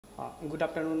Good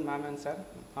afternoon, ma'am and sir.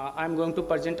 I am going to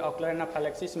present ocular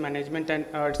anaphylaxis management and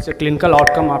its a clinical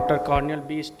outcome after corneal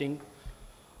bee sting.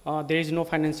 There is no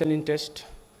financial interest.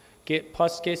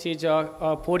 First case is a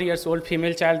 4-year-old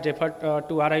female child referred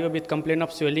to RIO with complaint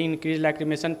of swelling, increased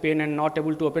lacrimation, pain, and not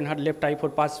able to open her left eye for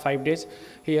past 5 days.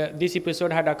 This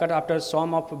episode had occurred after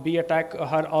swarm of bee attack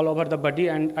her all over the body,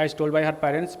 and as told by her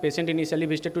parents, patient initially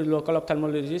visited to the local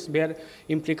ophthalmologist where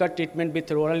implicate treatment with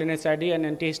oral NSAID and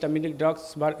antihistaminic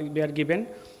drugs were given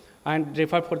and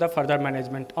referred for the further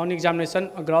management. On examination,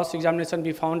 gross examination,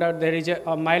 we found out there is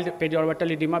a mild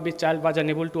periorbital edema which child was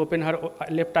unable to open her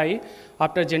left eye.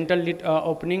 After gentle lid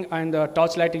opening and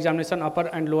torchlight examination, upper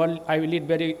and lower eyelid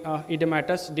very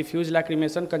edematous, diffuse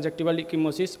lacrimation, conjunctival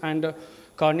ecchymosis, and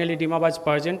corneal edema was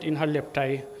present in her left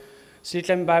eye. Slit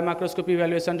line biomicroscopy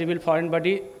evaluation revealed foreign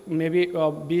body, maybe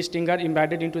bee stinger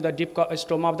embedded into the deep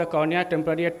stroma of the cornea,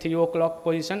 temporary at 3 o'clock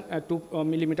position, 2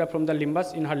 millimeter from the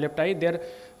limbus in her left eye. There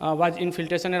was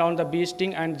infiltration around the bee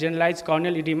sting and generalized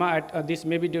corneal edema. This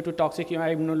may be due to toxic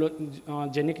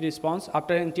immunogenic response.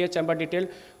 After anterior chamber detail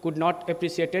could not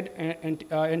appreciated,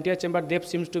 anterior chamber depth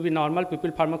seems to be normal,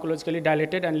 pupil pharmacologically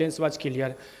dilated, and lens was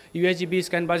clear. USG B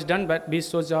scan was done, but B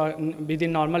shows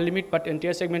within normal limit, but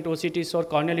anterior segment OCT saw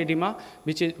corneal edema,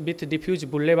 which is with diffuse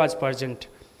bulle was present.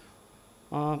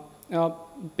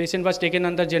 Patient was taken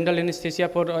under general anesthesia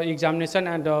for examination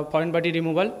and foreign body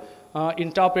removal.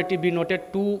 Intraoperative, we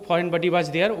noted 2 foreign body was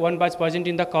there. One was present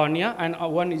in the cornea and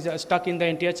one is stuck in the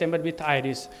anterior chamber with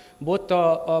iris. Both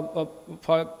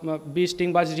bee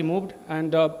sting was removed,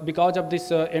 and because of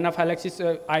this anaphylaxis,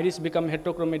 iris become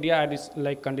heterochromadia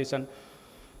iris-like condition,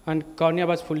 and cornea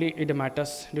was fully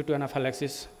edematous due to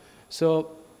anaphylaxis.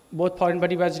 So both foreign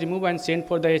body was removed and sent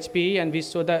for the HPE, and we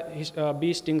saw the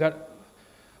bee stinger.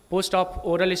 Post-op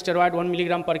oral steroid 1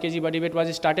 mg per kg body weight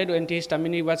was started,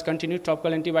 antihistaminic was continued,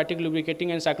 topical antibiotic,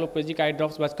 lubricating, and cycloplegic eye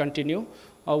drops was continued.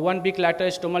 1 week later,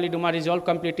 stomal edema resolved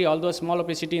completely, although small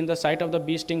opacity in the site of the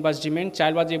bee sting was remained.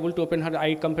 Child was able to open her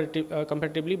eye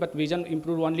comparatively, but vision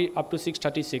improved only up to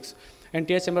 636.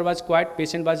 Anterior chamber was quiet.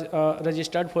 Patient was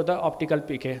registered for the optical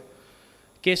PK.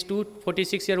 Case 2,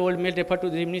 46-year-old male referred to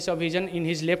the dimness of vision in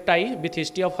his left eye with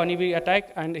history of honeybee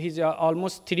attack, and he's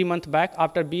almost 3 months back.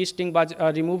 After bee sting was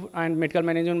removed and medical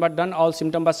management was done, all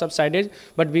symptoms were subsided,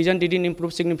 but vision didn't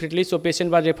improve significantly, so patient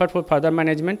was referred for further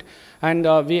management. And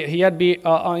on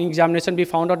examination, we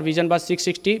found out vision was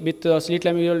 660 with slit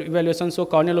line evaluation, so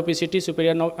corneal opacity,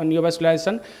 superior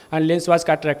neovascularization, and lens was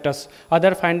cataractus.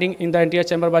 Other finding in the anterior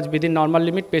chamber was within normal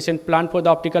limit. Patient planned for the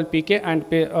optical PK, and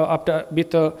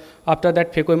after that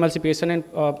phacoemulsification and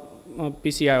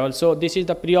PCI also. This is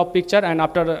the pre-op picture, and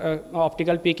after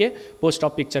optical PK,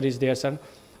 post-op picture is there, sir.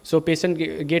 So patient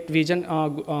get vision,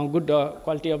 good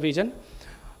quality of vision.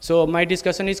 So my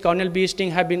discussion is corneal bee sting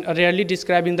have been rarely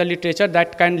described in the literature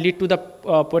that can lead to the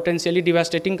potentially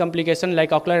devastating complication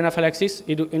like ocular anaphylaxis,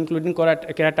 including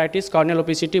keratitis, corneal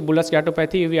opacity, bullous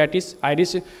keratopathy, uveitis,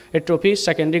 iris atrophy,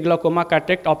 secondary glaucoma,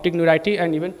 cataract, optic neuritis,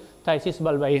 and even phthisis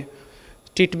bulbi.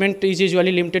 Treatment is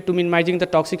usually limited to minimizing the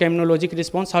toxic immunologic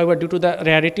response. However, due to the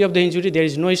rarity of the injury, there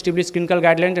is no established clinical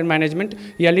guideline and management.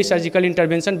 Yearly surgical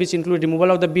intervention, which include removal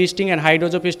of the bee sting and high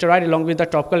dose of steroid along with the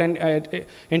topical and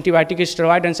antibiotic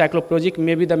steroid and cycloplegic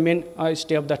may be the main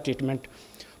stay of the treatment.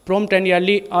 Prompt and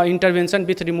yearly intervention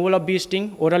with removal of bee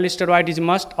sting, oral steroid is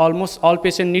must. Almost all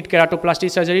patients need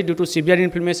keratoplasty surgery due to severe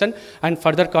inflammation and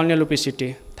further corneal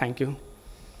opacity. Thank you.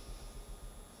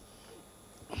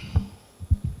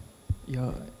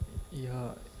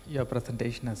 Your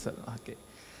presentation as well. Okay.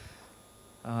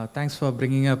 Thanks for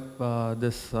bringing up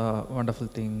this wonderful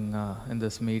thing in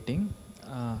this meeting.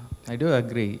 I do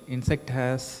agree. Insect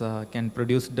hairs can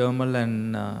produce dermal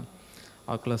and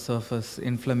ocular surface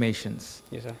inflammations.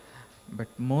 Yes, sir. But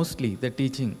mostly, they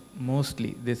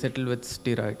settle with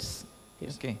steroids.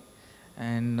 Yes. Okay.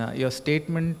 And your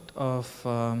statement of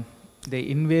they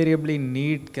invariably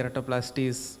need keratoplasty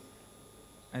is,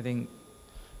 I think,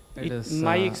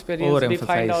 my experience, we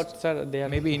find out, sir, they are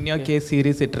maybe in your case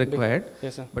series it required,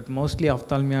 yes, sir. But mostly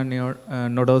ophthalmia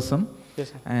nodosum, yes,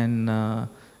 sir. and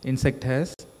insect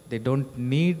hairs, they don't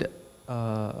need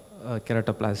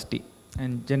keratoplasty,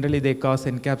 and generally they cause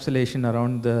encapsulation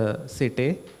around the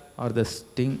setae or the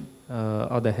sting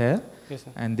or the hair, yes,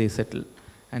 sir. And they settle,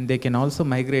 and they can also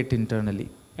migrate internally.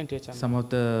 Some of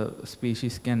the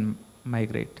species can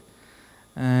migrate.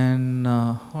 And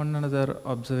one another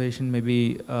observation,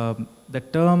 maybe the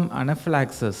term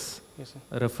anaphylaxis, yes,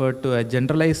 sir. referred to a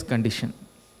generalized condition,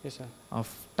 yes, sir. of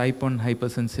type 1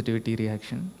 hypersensitivity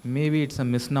reaction. Maybe it's a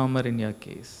misnomer in your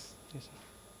case. Yes,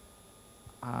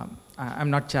 sir. I'm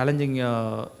not challenging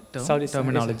your Sorry, sir.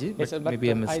 terminology, Yes, sir. but maybe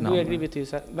a I misnomer. do agree with you,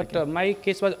 sir. But my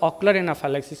case was ocular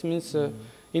anaphylaxis, means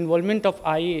involvement of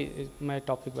eye. My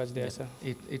topic was there, sir.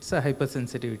 It's a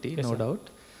hypersensitivity, Yes, no sir. doubt.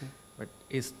 But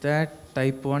is that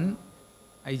type 1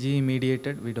 IgE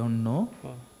mediated? We don't know.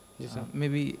 Oh, yes, sir.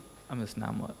 Maybe a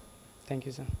misnomer. Thank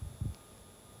you, sir.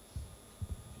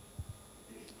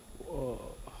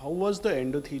 How was the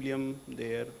endothelium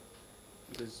there?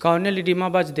 Corneal edema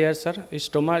was there, sir.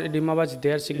 Stroma edema was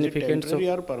there, significant. Is it temporary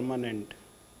or permanent?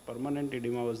 Permanent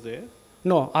edema was there?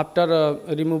 No, after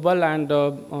removal and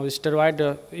steroid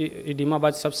edema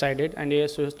was subsided, and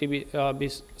ASOST we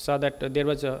saw that there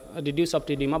was a reduce of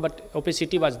edema, but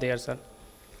opacity was there, sir.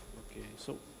 Okay,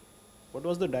 so what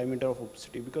was the diameter of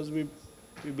opacity? Because we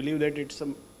believe that it's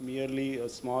merely a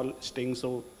small sting,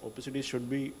 so opacity should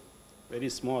be very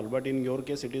small, but in your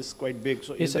case it is quite big.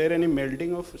 So Yes, is sir. there any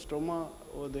melting of stroma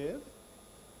over there?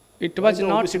 It Why was the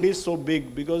not. opacity is so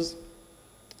big? Because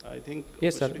I think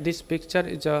Yes, sir. opacity- This picture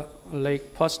is like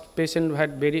first patient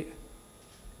had very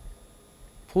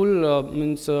full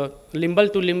means limbal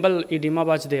to limbal edema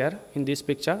was there in this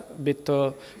picture, with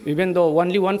even though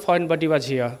only one foreign body was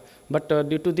here, but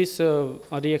due to this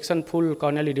reaction, full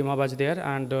corneal edema was there,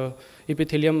 and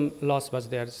epithelium loss was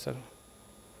there, sir.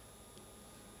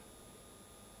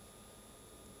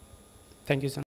 Thank you, sir.